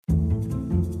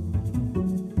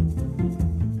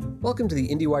Welcome to the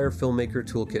IndieWire Filmmaker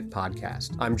Toolkit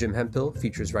podcast. I'm Jim Hemphill,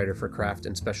 features writer for craft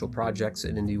and special projects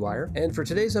at IndieWire, and for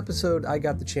today's episode, I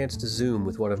got the chance to Zoom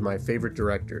with one of my favorite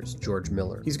directors, George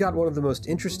Miller. He's got one of the most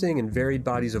interesting and varied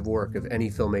bodies of work of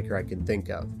any filmmaker I can think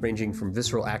of, ranging from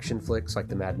visceral action flicks like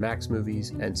the Mad Max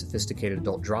movies, and sophisticated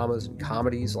adult dramas and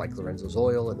comedies like Lorenzo's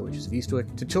Oil and The Witches of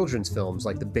Eastwick, to children's films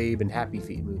like the Babe and Happy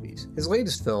Feet movies. His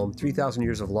latest film, 3,000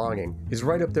 Years of Longing, is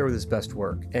right up there with his best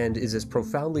work, and is as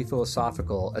profoundly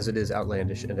philosophical as it is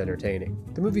outlandish and entertaining.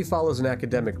 The movie follows an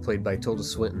academic played by Tilda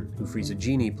Swinton, who frees a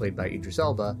genie played by Idris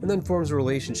Elba, and then forms a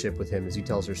relationship with him as he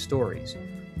tells her stories.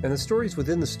 And the stories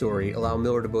within the story allow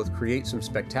Miller to both create some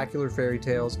spectacular fairy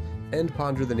tales and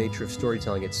ponder the nature of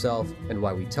storytelling itself and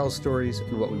why we tell stories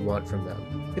and what we want from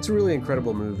them. It's a really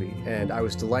incredible movie, and I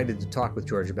was delighted to talk with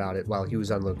George about it while he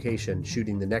was on location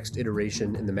shooting the next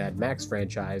iteration in the Mad Max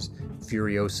franchise,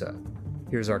 Furiosa.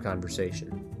 Here's our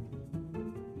conversation.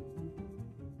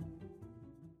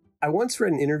 I once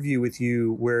read an interview with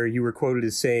you where you were quoted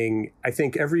as saying, I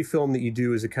think every film that you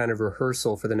do is a kind of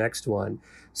rehearsal for the next one.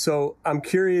 So I'm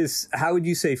curious, how would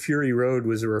you say Fury Road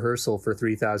was a rehearsal for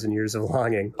 3,000 Years of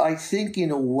Longing? I think in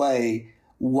a way,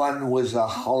 one was a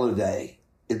holiday,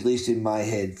 at least in my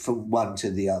head, from one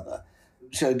to the other.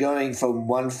 So going from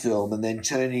one film and then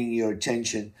turning your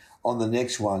attention on the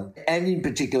next one, and in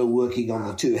particular working on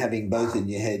the two, having both in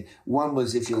your head. One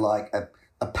was, if you like, a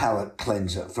palate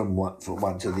cleanser from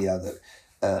one to the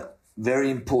other.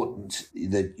 Very important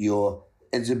that you're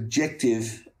as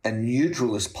objective and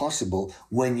neutral as possible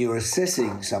when you're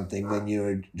assessing something, when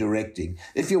you're directing.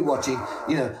 If you're watching,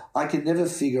 I can never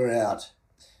figure out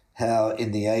how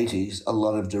in the 80s a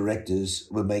lot of directors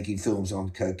were making films on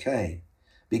cocaine,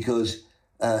 because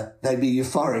they'd be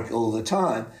euphoric all the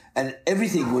time and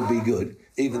everything would be good,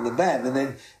 even the bad. And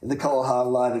then in the cold hard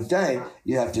light of day,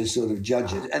 you have to sort of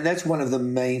judge it. And that's one of the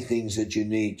main things that you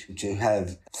need to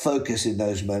have focus in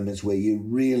those moments where you're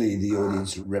really the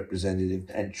audience representative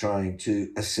and trying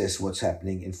to assess what's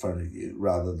happening in front of you,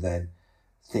 rather than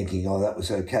thinking, oh, that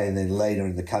was okay. And then later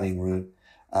in the cutting room,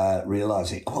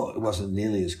 realizing, oh, it wasn't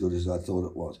nearly as good as I thought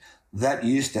it was. That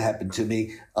used to happen to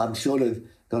me. I'm sort of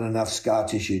got enough scar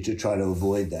tissue to try to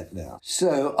avoid that now.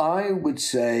 So I would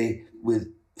say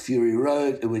with Fury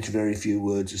Road, in which very few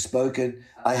words are spoken,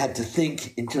 I had to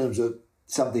think in terms of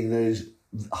something that is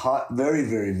very,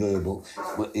 very verbal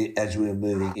as we were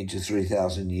moving into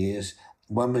 3,000 years.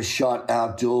 One was shot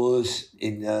outdoors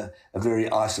in a very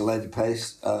isolated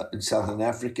place in southern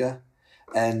Africa,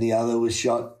 and the other was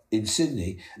shot in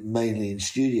Sydney, mainly in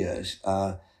studios.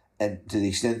 And to the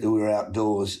extent that we were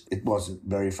outdoors, it wasn't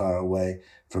very far away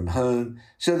from home.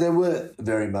 So they were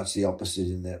very much the opposite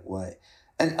in that way.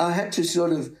 And I had to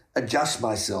sort of adjust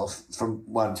myself from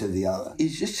one to the other.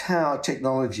 It's just how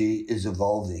technology is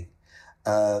evolving,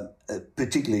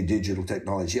 particularly digital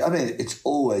technology. I mean, it's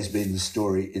always been the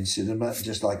story in cinema,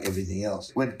 just like everything else.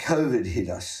 When COVID hit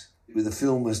us, the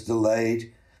film was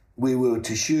delayed. We were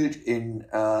to shoot in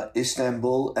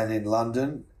Istanbul and in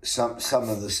London, some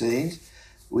of the scenes.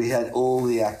 We had all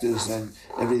the actors and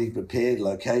everything prepared,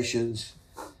 locations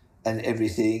and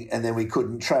everything, and then we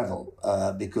couldn't travel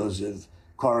because of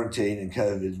quarantine and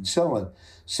COVID and so on.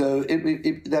 So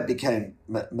that became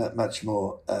much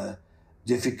more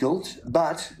difficult,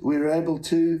 but we were able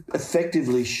to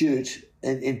effectively shoot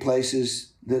in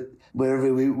places that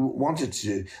wherever we wanted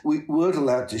to. We weren't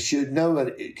allowed to shoot. No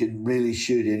one can really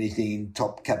shoot anything in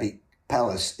Topkapi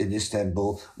Palace in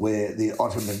Istanbul, where the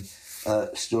Ottoman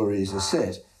stories are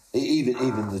set.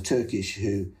 Even the Turkish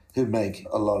who make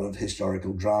a lot of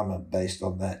historical drama based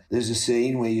on that. There's a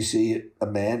scene where you see a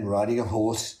man riding a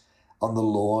horse on the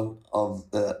lawn of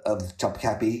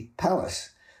Topkapi Palace.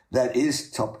 That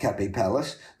is Topkapi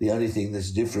Palace. The only thing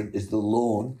that's different is the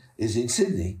lawn is in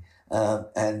Sydney,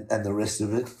 and the rest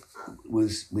of it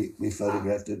was we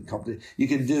photographed it. You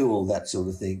can do all that sort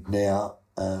of thing now,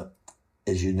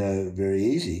 as you know, very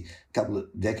easy. A couple of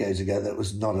decades ago, that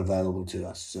was not available to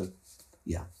us. So,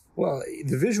 yeah. Well,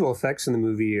 the visual effects in the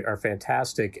movie are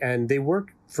fantastic, and they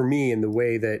work for me in the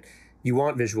way that you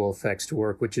want visual effects to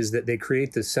work, which is that they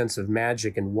create this sense of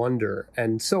magic and wonder.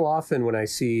 And so often when I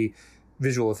see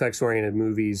visual effects-oriented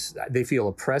movies, they feel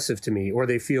oppressive to me, or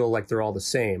they feel like they're all the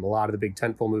same. A lot of the big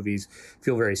tentpole movies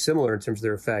feel very similar in terms of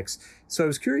their effects. So I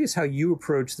was curious how you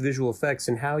approach the visual effects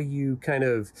and how you kind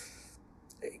of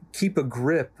keep a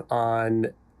grip on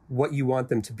what you want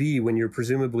them to be when you're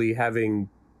presumably having,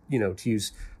 to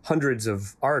use hundreds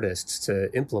of artists to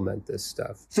implement this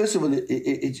stuff. First of all,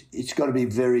 it's got to be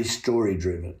very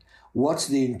story-driven. What's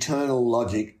the internal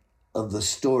logic of the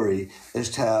story as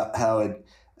to how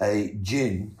a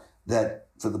jinn that,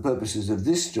 for the purposes of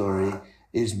this story,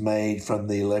 is made from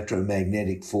the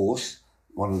electromagnetic force,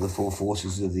 one of the four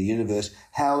forces of the universe.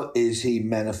 How is he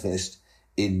manifest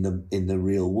in the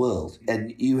real world?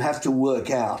 And you have to work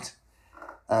out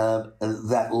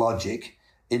that logic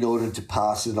in order to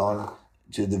pass it on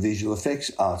to the visual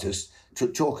effects artist to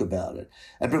talk about it.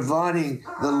 And providing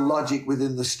the logic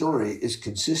within the story is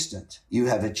consistent, you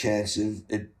have a chance of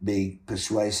it being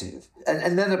persuasive.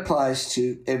 And that applies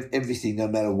to everything, no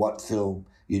matter what film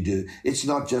you do. It's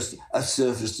not just a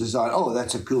surface design. Oh,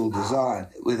 that's a cool design,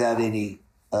 without any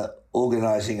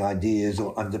organizing ideas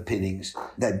or underpinnings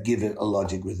that give it a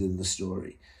logic within the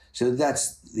story. So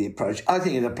that's the approach. I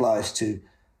think it applies to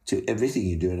everything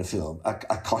you do in a film.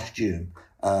 A costume.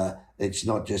 It's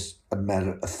not just a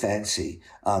matter of fancy.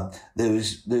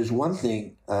 There's one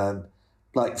thing,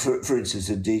 like for instance,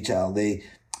 a detail.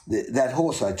 That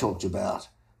horse I talked about,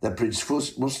 that Prince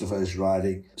Mustafa is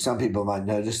riding. Some people might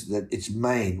notice that its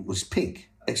mane was pink.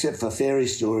 Except for fairy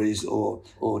stories or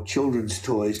children's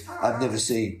toys, I've never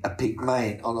seen a pink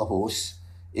mane on a horse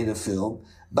in a film.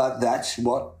 But that's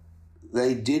what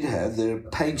they did have. There are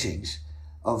paintings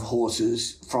of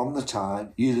horses from the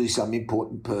time, usually some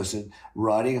important person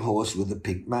riding a horse with a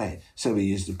pink mane. So we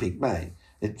used a pink mane.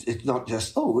 It's not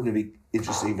just, wouldn't it be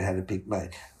interesting if it had a pink mane?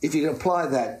 If you can apply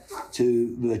that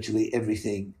to virtually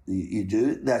everything you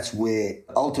do, that's where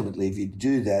ultimately, if you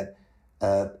do that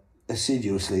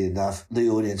assiduously enough, the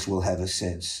audience will have a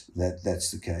sense that that's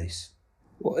the case.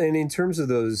 Well, and in terms of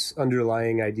those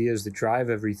underlying ideas that drive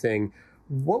everything,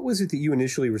 what was it that you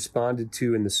initially responded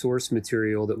to in the source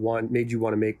material that made you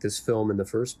want to make this film in the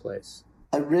first place?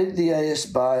 I read the A.S.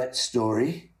 Byatt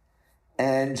story,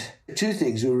 and two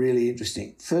things were really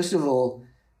interesting. First of all,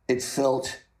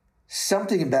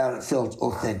 something about it felt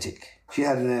authentic. She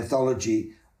had an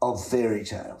anthology of fairy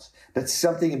tales, but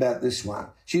something about this one.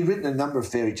 She'd written a number of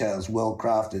fairy tales, well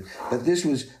crafted, but this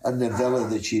was a novella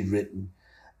that she'd written,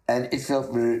 and it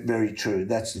felt very, very true.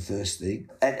 That's the first thing.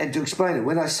 And to explain it,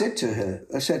 when I said to her,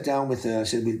 I sat down with her, I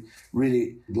said, we'd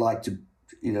really like to,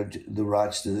 the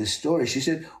rights to this story. She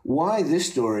said, why this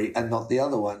story and not the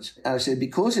other ones? And I said,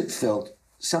 because it felt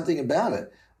something about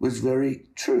it was very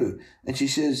true. And she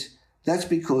says, that's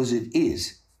because it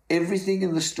is. Everything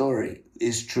in the story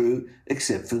is true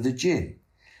except for the djinn.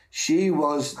 She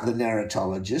was the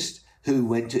narratologist who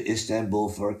went to Istanbul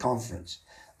for a conference.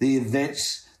 The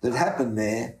events that happened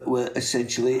there were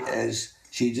essentially as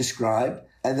she described,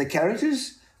 and the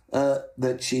characters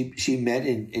that she met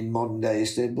in modern-day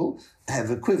Istanbul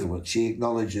have equivalents. She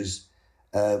acknowledges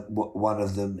one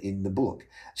of them in the book.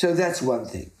 So that's one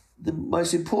thing. The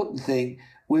most important thing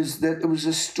was that it was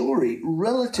a story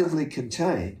relatively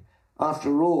contained.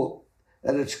 After all,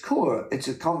 at its core, it's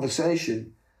a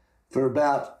conversation for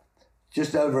about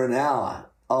just over an hour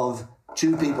of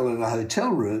two people in a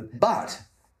hotel room, but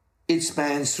it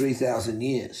spans 3,000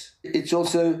 years. It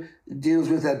also deals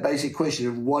with that basic question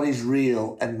of what is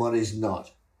real and what is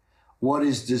not. What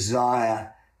is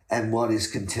desire and what is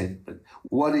contentment?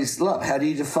 What is love? How do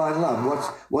you define love?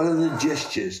 What are the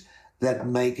gestures that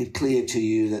make it clear to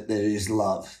you that there is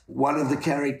love? One of the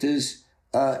characters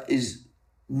is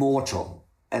mortal,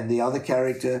 and the other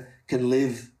character can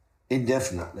live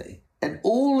indefinitely. And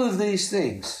all of these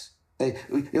things,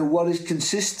 what is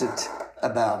consistent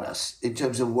about us in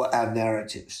terms of what our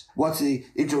narratives? What's the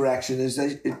interaction, as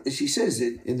she says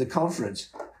in the conference?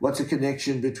 What's the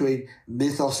connection between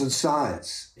mythos and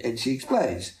science? And she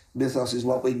explains, mythos is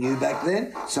what we knew back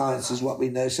then, science is what we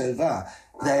know so far.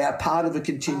 They are part of a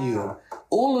continuum.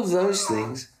 All of those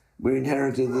things were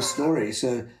inherent in the story.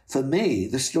 So for me,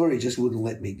 the story just wouldn't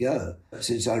let me go.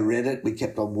 Since I read it, we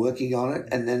kept on working on it,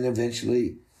 and then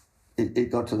eventually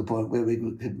it got to the point where we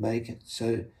could make it.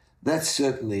 So that's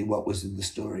certainly what was in the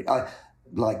story. I,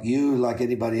 like you, like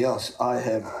anybody else,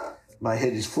 my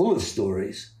head is full of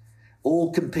stories,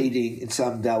 all competing in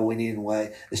some Darwinian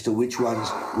way as to which ones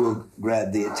will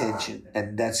grab the attention.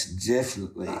 And that's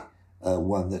definitely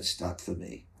one that stuck for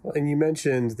me. And you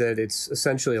mentioned that it's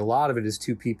essentially a lot of it is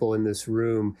two people in this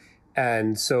room.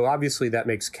 And so obviously that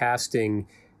makes casting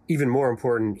even more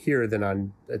important here than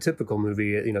on a typical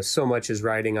movie. So much is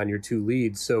riding on your two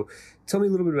leads. So tell me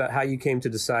a little bit about how you came to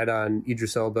decide on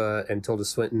Idris Elba and Tilda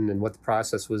Swinton and what the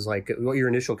process was like, what your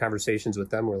initial conversations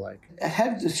with them were like. I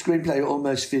had the screenplay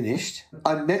almost finished.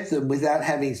 I met them without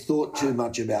having thought too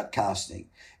much about casting.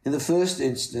 In the first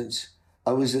instance,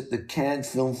 I was at the Cannes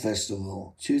Film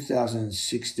Festival,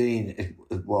 2016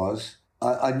 it was.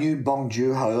 I knew Bong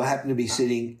Joon-ho, happened to be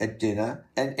sitting at dinner,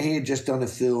 and he had just done a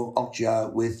film,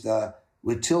 Okja,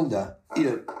 with Tilda.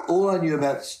 All I knew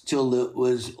about Tilda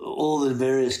was all the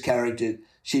various characters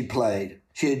she played.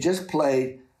 She had just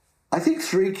played I think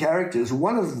 3 characters,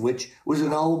 one of which was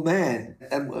an old man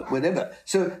and whatever.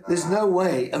 So there's no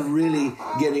way of really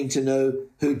getting to know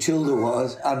who Tilda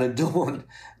was unadorned,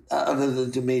 other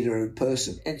than to meet her in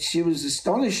person. And she was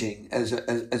astonishing as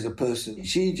a person.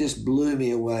 She just blew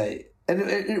me away. And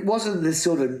it wasn't this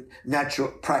sort of natural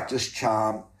practice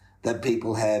charm that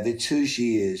people have. It's who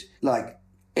she is, like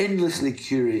endlessly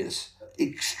curious,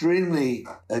 extremely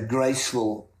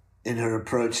graceful in her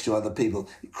approach to other people,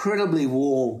 incredibly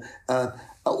warm,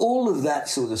 all of that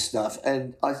sort of stuff.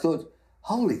 And I thought,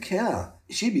 holy cow,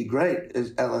 she'd be great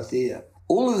as Alethea.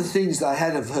 All of the things that I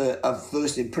had of her of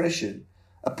first impression,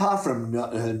 apart from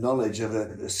her knowledge of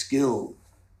her skill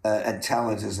and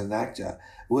talent as an actor,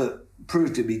 were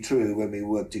proved to be true when we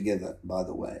worked together, by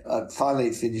the way. I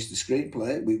finally finished the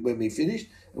screenplay. When we finished,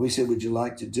 we said, would you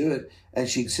like to do it? And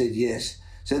she said yes.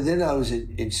 So then I was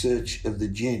in search of the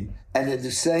Djinn. And at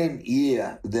the same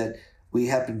year that we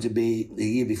happened to be, the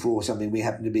year before or something, we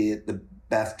happened to be at the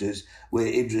BAFTAs where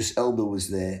Idris Elba was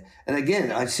there. And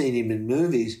again, I'd seen him in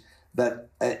movies, but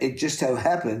it just so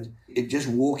happened, just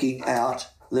walking out,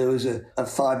 there was a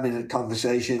 5-minute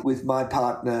conversation with my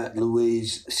partner,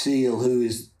 Louise Seal, who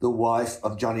is the wife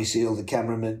of Johnny Seal, the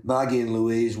cameraman. Margie and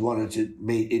Louise wanted to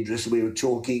meet Idris. We were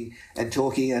talking, and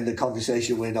the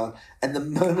conversation went on. And the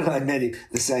moment I met him,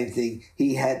 the same thing.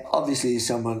 He had, obviously,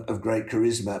 someone of great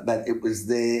charisma, but it was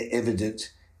there,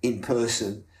 evident, in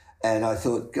person. And I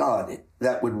thought, God,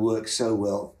 that would work so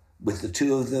well with the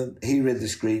two of them. He read the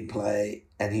screenplay,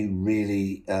 and he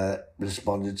really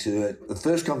responded to it. The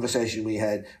first conversation we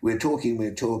had, we were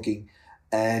talking,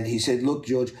 and he said, look,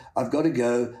 George, I've got to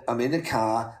go. I'm in a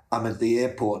car. I'm at the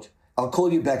airport. I'll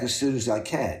call you back as soon as I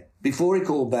can. Before he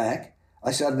called back,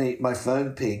 my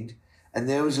phone pinged, and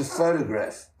there was a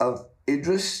photograph of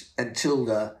Idris and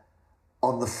Tilda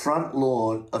on the front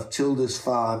lawn of Tilda's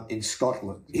farm in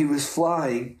Scotland. He was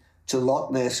flying to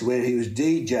Loch Ness, where he was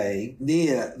DJing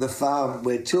near the farm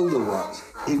where Tilda was.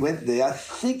 He went there. I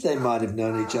think they might have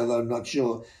known each other. I'm not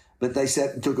sure. But they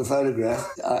sat and took a photograph.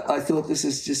 I thought this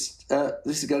is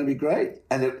going to be great.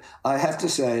 And I have to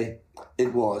say,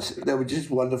 it was. They were just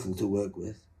wonderful to work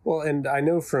with. Well, and I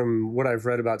know from what I've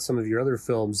read about some of your other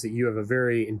films that you have a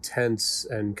very intense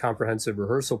and comprehensive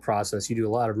rehearsal process. You do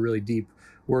a lot of really deep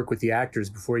work with the actors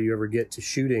before you ever get to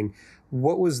shooting.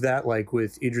 What was that like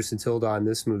with Idris and Tilda in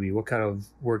this movie? What kind of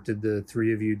work did the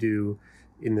three of you do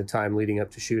in the time leading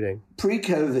up to shooting?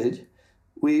 Pre-COVID,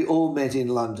 we all met in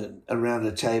London around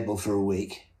a table for a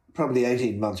week, probably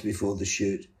 18 months before the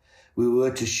shoot. We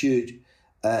were to shoot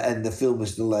and the film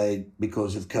was delayed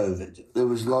because of COVID. There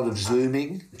was a lot of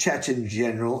Zooming, chat in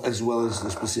general, as well as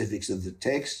the specifics of the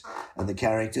text and the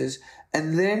characters.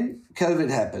 And then COVID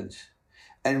happened,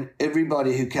 and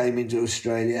everybody who came into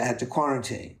Australia had to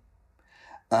quarantine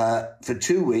for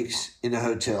 2 weeks in a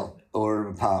hotel or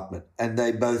an apartment, and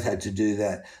they both had to do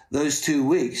that. Those 2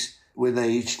 weeks, when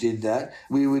they each did that,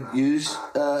 we would use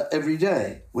every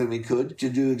day when we could to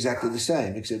do exactly the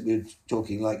same, except we're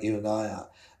talking like you and I are.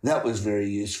 That was very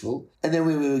useful. And then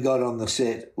when we got on the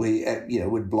set, we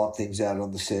would block things out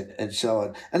on the set and so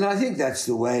on. And I think that's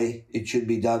the way it should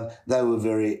be done. They were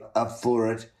very up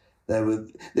for it.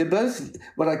 They're both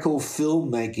what I call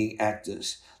filmmaking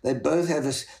actors. They both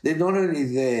they're not only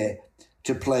there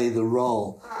to play the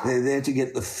role, they're there to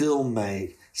get the film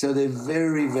made. So they're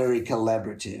very, very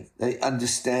collaborative. They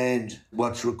understand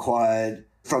what's required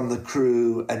from the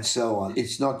crew and so on.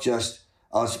 It's not just,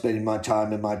 I'm spending my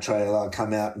time in my trailer, I'll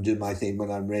come out and do my thing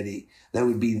when I'm ready. They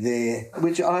would be there,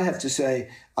 which I have to say,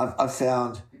 I've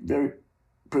found very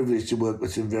privileged to work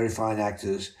with some very fine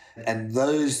actors. And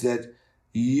those that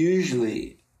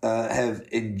usually have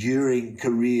enduring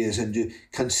careers and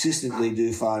consistently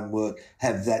do fine work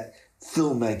have that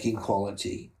filmmaking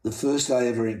quality. The first I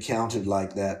ever encountered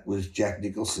like that was Jack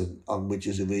Nicholson on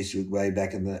Witches of Eastwick way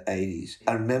back in the 80s.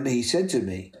 I remember he said to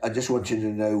me, I just want you to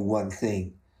know one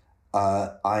thing.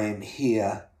 I am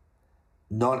here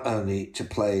not only to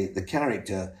play the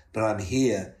character, but I'm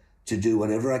here to do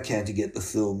whatever I can to get the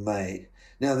film made.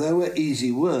 Now, they were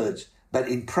easy words, but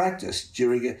in practice,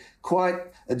 during quite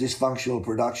a dysfunctional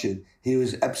production, he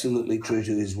was absolutely true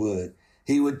to his word.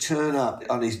 He would turn up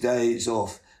on his days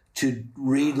off to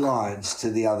read lines to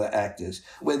the other actors.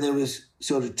 When there was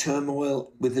sort of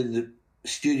turmoil within the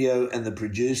studio and the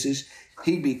producers,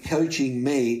 he'd be coaching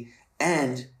me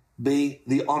and being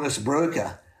the honest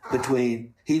broker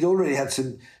between. He'd already had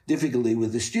some difficulty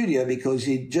with the studio because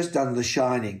he'd just done The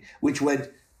Shining, which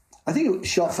went, I think it was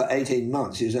shot for 18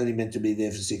 months. He was only meant to be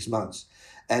there for 6 months.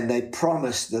 And they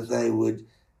promised that they would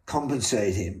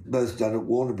compensate him, both done at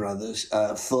Warner Brothers,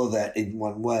 for that in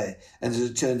one way. And as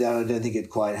it turned out, I don't think it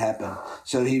quite happened.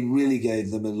 So he really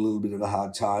gave them a little bit of a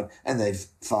hard time, and they've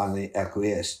finally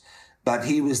acquiesced. But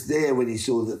he was there when he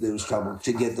saw that there was trouble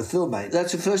to get the film made.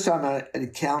 That's the first time I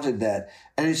encountered that.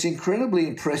 And it's incredibly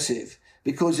impressive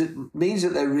because it means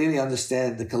that they really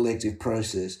understand the collective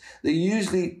process. They're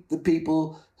usually the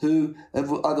people who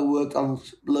have either worked on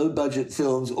low-budget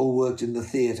films or worked in the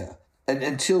theatre.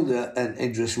 And Tilda and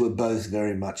Idris were both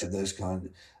very much of those kind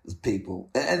of people.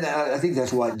 And I think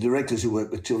that's why directors who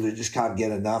work with Tilda just can't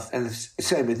get enough. And it's the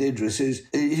same with Idris, who's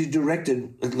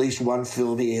directed at least one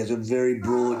film. He has a very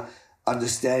broad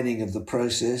understanding of the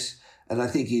process. And I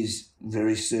think he's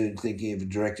very soon thinking of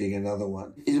directing another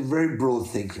one. He's a very broad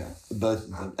thinker, both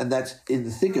of them. And that's, in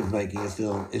the thick of making a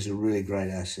film, is a really great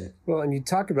asset. Well, and you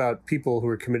talk about people who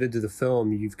are committed to the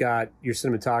film. You've got your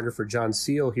cinematographer, John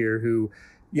Seale, here, who,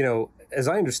 you know, as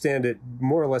I understand it,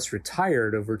 more or less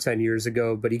retired over 10 years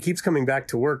ago, but he keeps coming back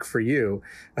to work for you.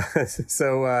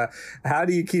 So how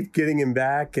do you keep getting him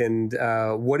back? And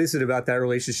what is it about that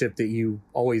relationship that you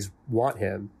always want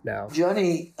him now?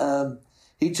 Johnny,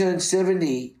 he turned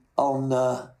 70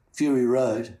 on Fury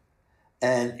Road,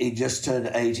 and he just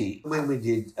turned 80. When we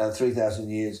did 3,000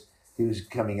 Years, he was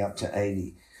coming up to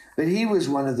 80. But he was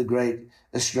one of the great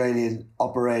Australian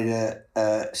operator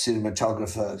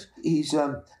cinematographers. He's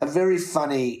a very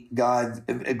funny guy,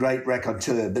 a great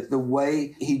raconteur, but the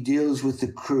way he deals with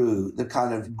the crew, the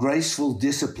kind of graceful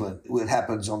discipline that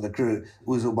happens on the crew,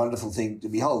 was a wonderful thing to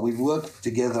behold. We've worked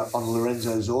together on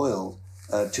Lorenzo's Oil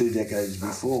 2 decades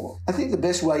before. I think the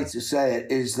best way to say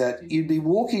it is that you'd be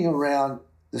walking around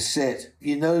the set,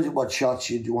 you know what shots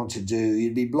you'd want to do.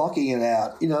 You'd be blocking it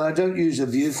out. You know, I don't use a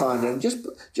viewfinder.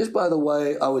 Just by the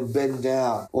way I would bend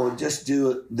down or just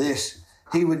do this,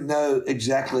 he would know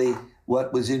exactly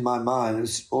what was in my mind. It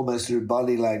was almost through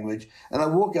body language. And I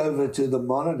walk over to the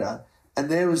monitor, and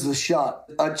there was the shot.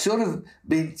 I'd sort of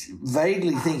been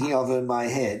vaguely thinking of in my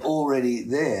head, already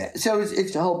there. So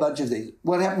it's a whole bunch of things.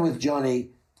 What happened with Johnny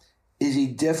is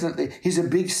he's a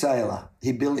big sailor.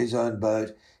 He built his own boat.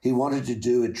 He wanted to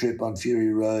do a trip on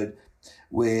Fury Road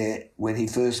where, when he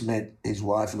first met his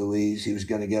wife, Louise, he was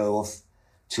going to go off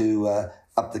to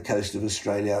up the coast of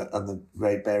Australia on the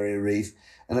Great Barrier Reef.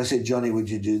 And I said, Johnny, would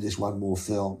you do this one more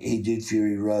film? He did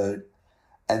Fury Road.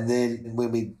 And then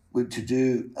when we went to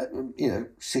do,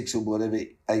 6 or whatever,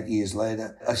 8 years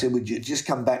later, I said, would you just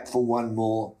come back for one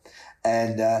more?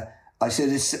 And I said,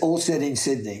 it's all set in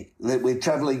Sydney. We're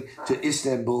travelling to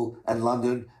Istanbul and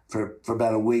London for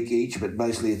about a week each, but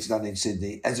mostly it's done in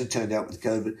Sydney. As it turned out with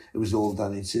COVID, it was all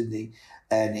done in Sydney,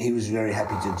 and he was very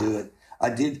happy to do it. I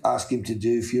did ask him to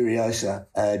do Furiosa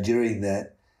during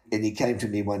that, and he came to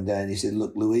me one day and he said,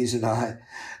 look, Louise and I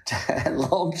had a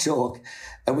long talk,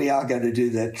 and we are going to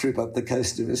do that trip up the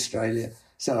coast of Australia,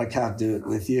 so I can't do it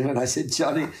with you. And I said,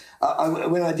 Johnny,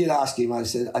 when I did ask him, I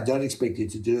said, I don't expect you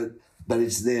to do it, but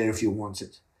it's there if you want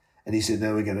it. And he said,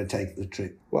 no, we're going to take the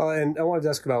trip. Well, and I wanted to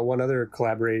ask about one other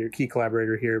key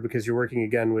collaborator here, because you're working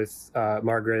again with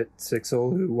Margaret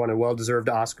Sixel, who won a well-deserved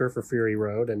Oscar for Fury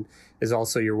Road and is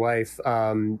also your wife.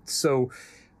 So,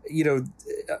 you know,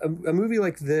 a movie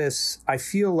like this, I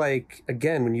feel like,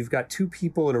 again, when you've got two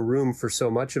people in a room for so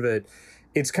much of it,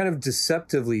 it's kind of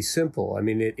deceptively simple. I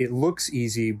mean, it looks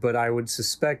easy, but I would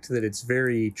suspect that it's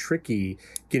very tricky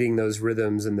getting those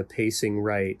rhythms and the pacing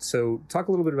right. So talk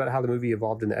a little bit about how the movie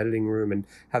evolved in the editing room and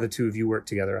how the two of you worked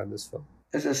together on this film.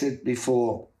 As I said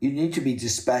before, you need to be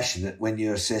dispassionate when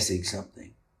you're assessing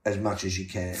something as much as you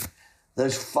can.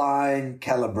 Those fine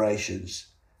calibrations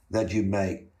that you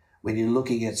make when you're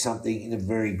looking at something in a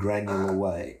very granular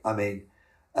way. I mean,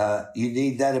 you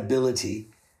need that ability.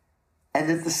 And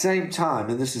at the same time,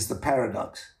 and this is the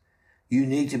paradox, you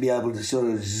need to be able to sort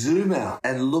of zoom out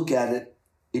and look at it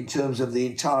in terms of the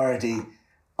entirety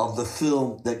of the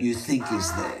film that you think is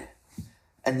there.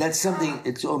 And that's something,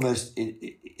 it's almost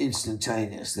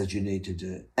instantaneous that you need to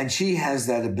do. And she has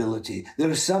that ability. There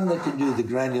are some that can do the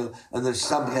granular, and there's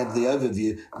some that have the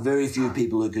overview. Very few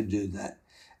people who can do that.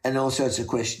 And also it's a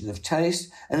question of taste.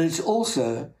 And it's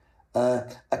also a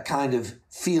kind of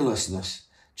fearlessness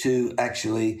to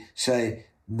actually say,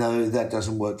 no, that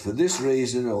doesn't work for this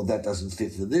reason, or that doesn't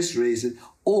fit for this reason.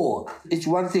 Or it's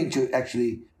one thing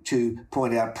to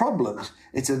point out problems.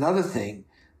 It's another thing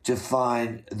to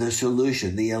find the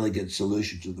solution, the elegant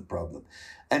solution to the problem.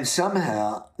 And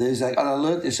somehow and I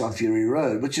learned this on Fury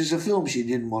Road, which is a film she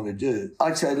didn't want to do.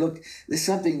 I'd say, look, there's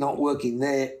something not working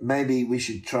there. Maybe we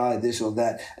should try this or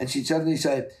that. And she'd suddenly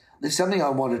say, there's something I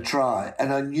want to try.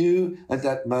 And I knew at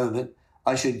that moment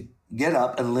I should get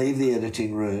up and leave the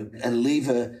editing room and leave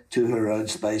her to her own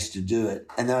space to do it.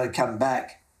 And then I'd come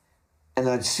back and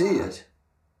I'd see it.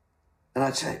 And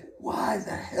I'd say, why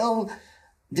the hell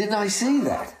didn't I see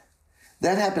that?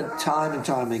 That happened time and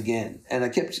time again. And I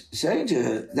kept saying to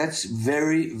her, that's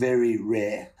very, very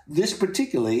rare. This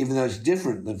particularly, even though it's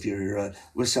different than Fury Road,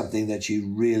 was something that she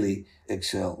really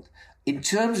excelled. In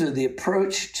terms of the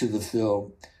approach to the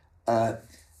film,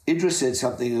 Idris said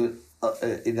something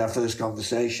in our first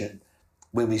conversation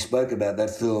when we spoke about that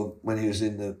film when he was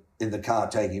in the car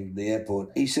taking him to the airport.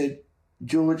 He said,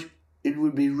 George, it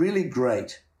would be really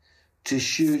great to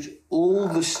shoot all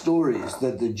the stories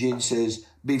that the Jinn says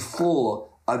before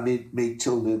I meet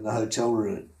Tilda in the hotel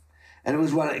room. And it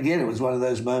was one of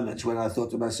those moments when I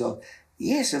thought to myself,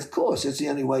 yes, of course, it's the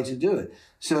only way to do it.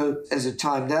 So as it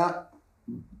timed out,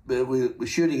 we were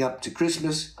shooting up to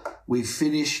Christmas. We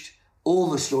finished all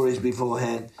the stories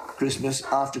beforehand. Christmas,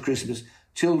 after Christmas,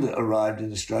 Tilda arrived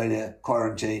in Australia,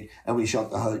 quarantined, and we shot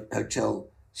the hotel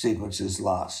sequences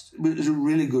last. It was a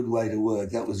really good way to work.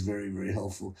 That was very, very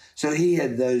helpful. So he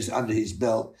had those under his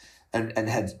belt and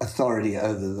had authority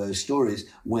over those stories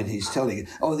when he's telling it.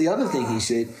 Oh, the other thing he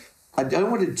said, I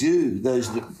don't want to do those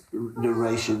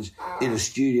narrations in a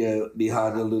studio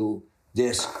behind a little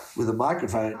desk with a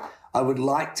microphone. I would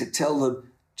like to tell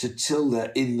them to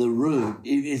Tilda in the room.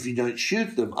 Even if you don't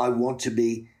shoot them, I want to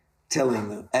be telling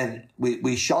them. And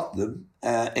we shot them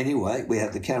anyway. We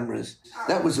had the cameras.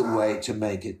 That was a way to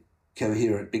make it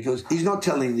coherent because he's not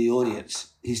telling the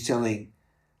audience. He's telling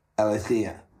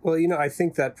Alethea. Well, I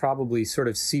think that probably sort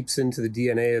of seeps into the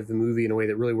DNA of the movie in a way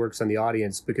that really works on the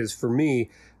audience, because for me,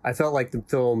 I felt like the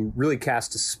film really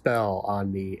cast a spell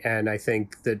on me. And I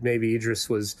think that maybe Idris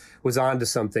was onto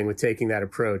something with taking that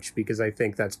approach, because I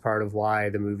think that's part of why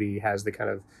the movie has the kind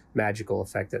of magical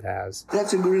effect it has.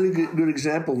 That's a really good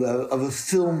example, though, of a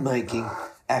filmmaking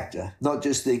actor, not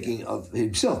just thinking of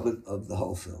himself, but of the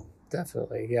whole film.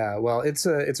 Definitely. Yeah. Well, it's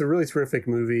a really terrific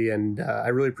movie, and I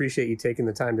really appreciate you taking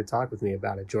the time to talk with me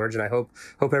about it, George. And I hope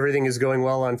everything is going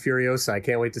well on Furiosa. I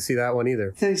can't wait to see that one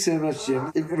either. Thanks so much,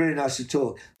 Jim. It's very nice to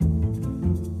talk.